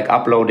started like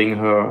uploading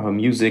her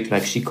music,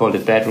 like she called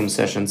it bedroom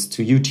sessions,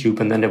 to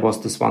YouTube, and then there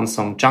was this one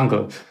song,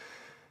 Jungle,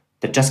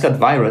 that just got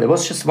viral. It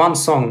was just one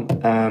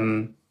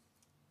song.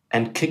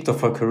 And kicked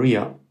off her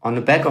career. On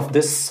the back of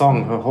this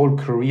song, her whole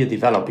career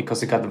developed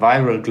because it got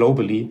viral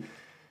globally.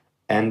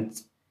 And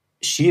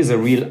she is a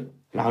real,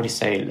 let's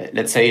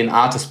say an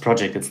artist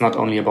project. It's not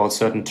only about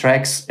certain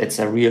tracks, it's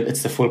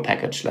the full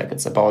package. Like,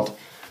 it's about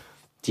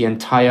the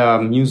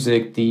entire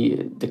music,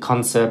 the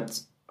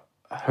concept,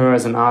 her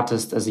as an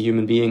artist, as a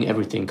human being,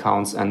 everything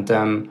counts. And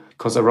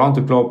because around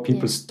the globe,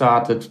 people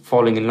started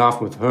falling in love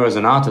with her as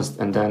an artist.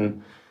 And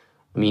then,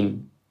 I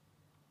mean,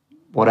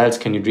 what else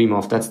can you dream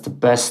of? That's the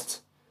best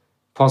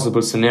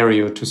possible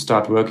scenario to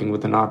start working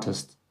with an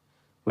artist,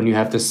 when you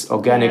have this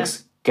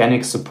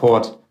organic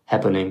support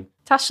happening.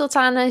 Tash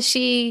Sultana,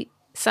 she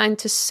signed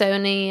to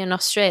Sony in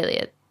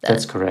Australia then?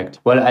 That's correct.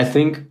 Well, I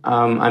think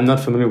I'm not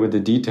familiar with the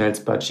details,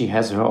 but she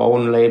has her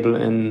own label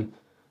in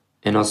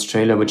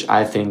Australia, which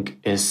I think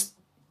is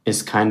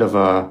kind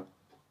of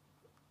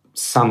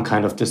some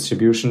kind of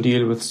distribution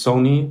deal with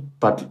Sony,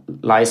 but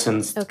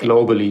licensed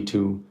globally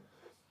to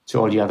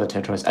all the other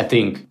territories. I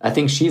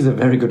think she's a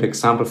very good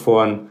example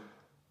for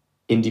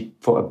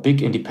a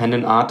big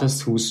independent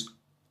artist who's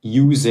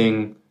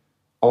using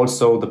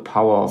also the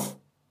power of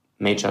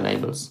major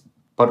labels,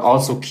 but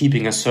also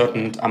keeping a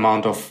certain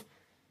amount of,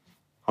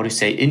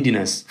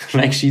 indiness.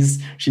 Like she's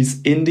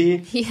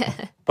indie,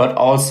 but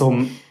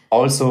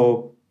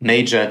also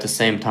major at the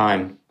same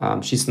time.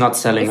 She's not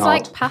selling out.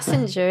 It's like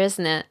Passenger,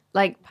 isn't it?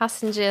 Like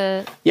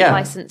Passenger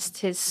licensed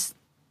his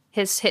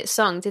hit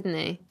song, didn't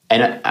he?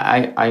 And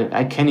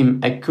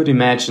I could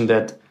imagine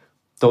that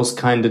those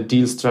kind of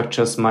deal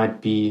structures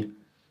might be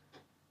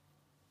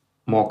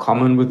more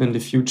common within the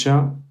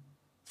future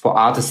for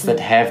artists that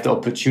have the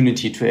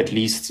opportunity to at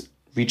least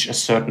reach a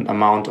certain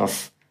amount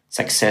of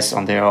success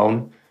on their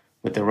own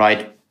with the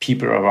right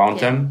people around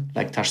them,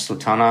 like Tash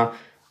Sultana.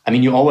 I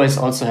mean, you always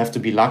also have to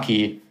be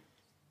lucky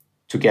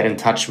to get in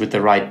touch with the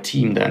right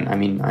team then. I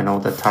mean, I know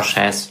that Tash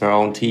has her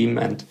own team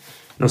and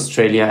in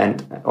Australia,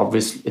 and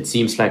obviously it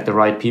seems like the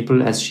right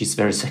people as she's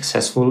very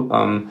successful.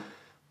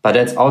 But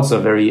that's also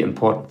a very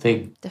important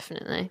thing.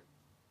 Definitely.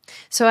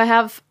 So I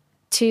have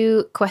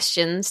 2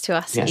 questions to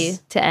ask you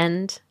to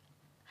end.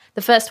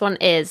 The first one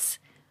is,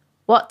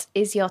 what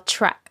is your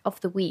track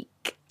of the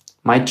week?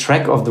 My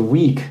track of the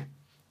week?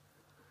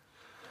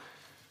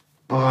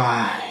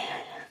 Boy,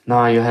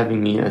 now you're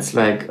having me. It's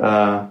like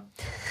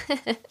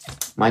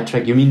my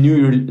track. You mean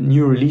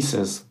new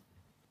releases?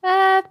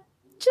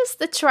 Just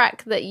the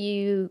track that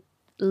you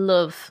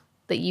love,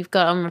 that you've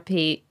got on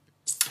repeat.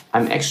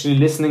 I'm actually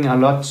listening a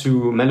lot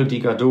to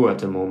Melody Gardot at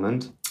the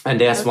moment,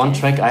 and there's one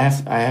track I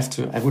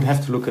would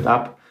have to look it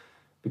up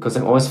because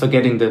I'm always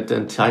forgetting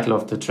the title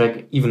of the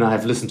track. Even I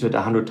have listened to it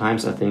 100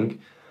 times, I think.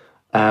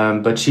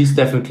 But she's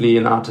definitely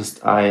an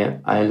artist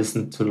I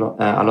listen to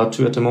a lot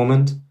to at the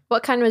moment.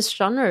 What kind of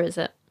genre is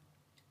it?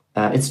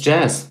 It's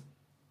jazz.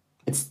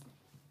 It's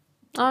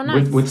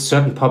nice. with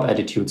certain pop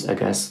attitudes, I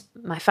guess.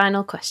 My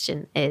final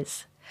question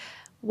is,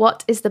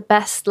 what is the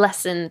best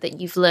lesson that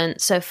you've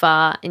learned so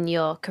far in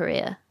your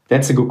career?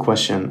 That's a good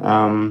question.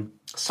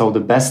 So the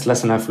best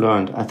lesson I've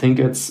learned, I think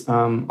it's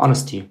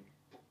honesty.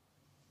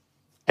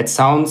 It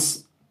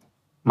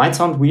might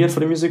sound weird for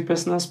the music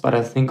business, but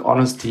I think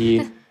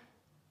honesty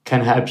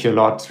can help you a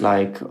lot.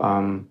 Like,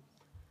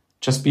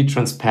 just be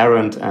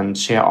transparent and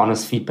share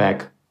honest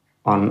feedback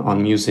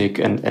on music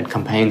and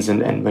campaigns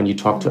and when you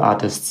talk to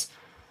artists.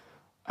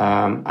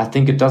 I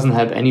think it doesn't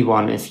help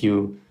anyone if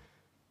you,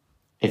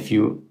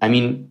 I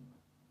mean,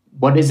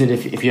 what is it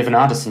if you have an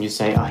artist and you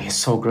say, oh, you're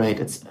so great,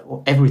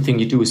 everything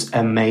you do is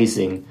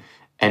amazing,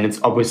 and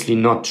it's obviously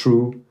not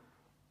true,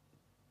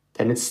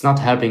 then it's not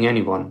helping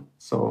anyone.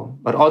 So,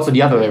 but also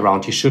the other way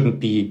around, you shouldn't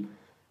be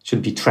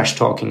trash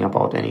talking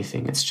about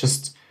anything. It's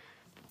just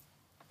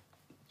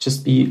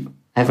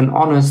have an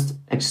honest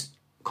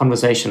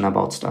conversation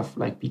about stuff,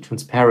 like be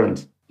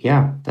transparent.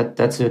 Yeah,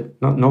 that's it.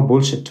 No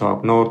bullshit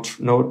talk.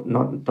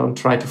 Don't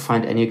try to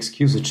find any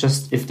excuses.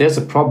 Just if there's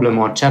a problem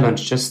or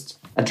challenge, just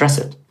address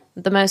it.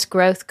 The most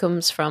growth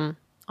comes from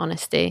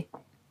honesty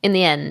in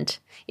the end,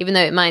 even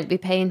though it might be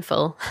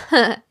painful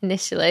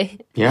initially.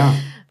 Yeah.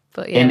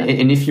 But yeah.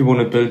 And if you want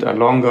to build a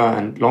longer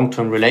and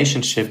long-term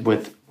relationship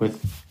with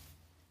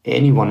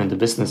anyone in the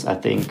business, I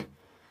think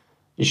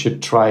you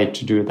should try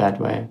to do it that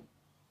way.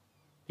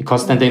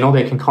 Because then they know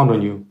they can count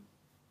on you.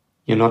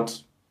 You're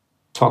not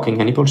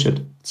talking any bullshit.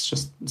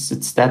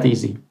 It's that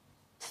easy.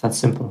 It's that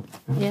simple.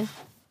 Yeah.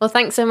 Well,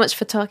 thanks so much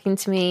for talking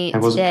to me today.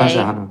 It was a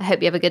pleasure, Hannah. I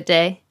hope you have a good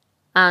day.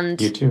 And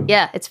you too.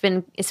 Yeah, it's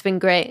been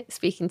great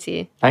speaking to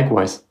you.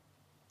 Likewise.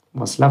 It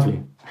was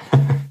lovely.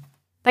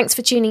 Thanks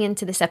for tuning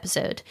into this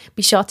episode.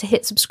 Be sure to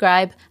hit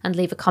subscribe and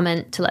leave a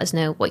comment to let us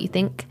know what you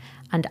think.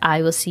 And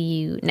I will see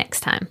you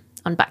next time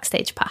on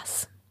Backstage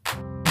Pass.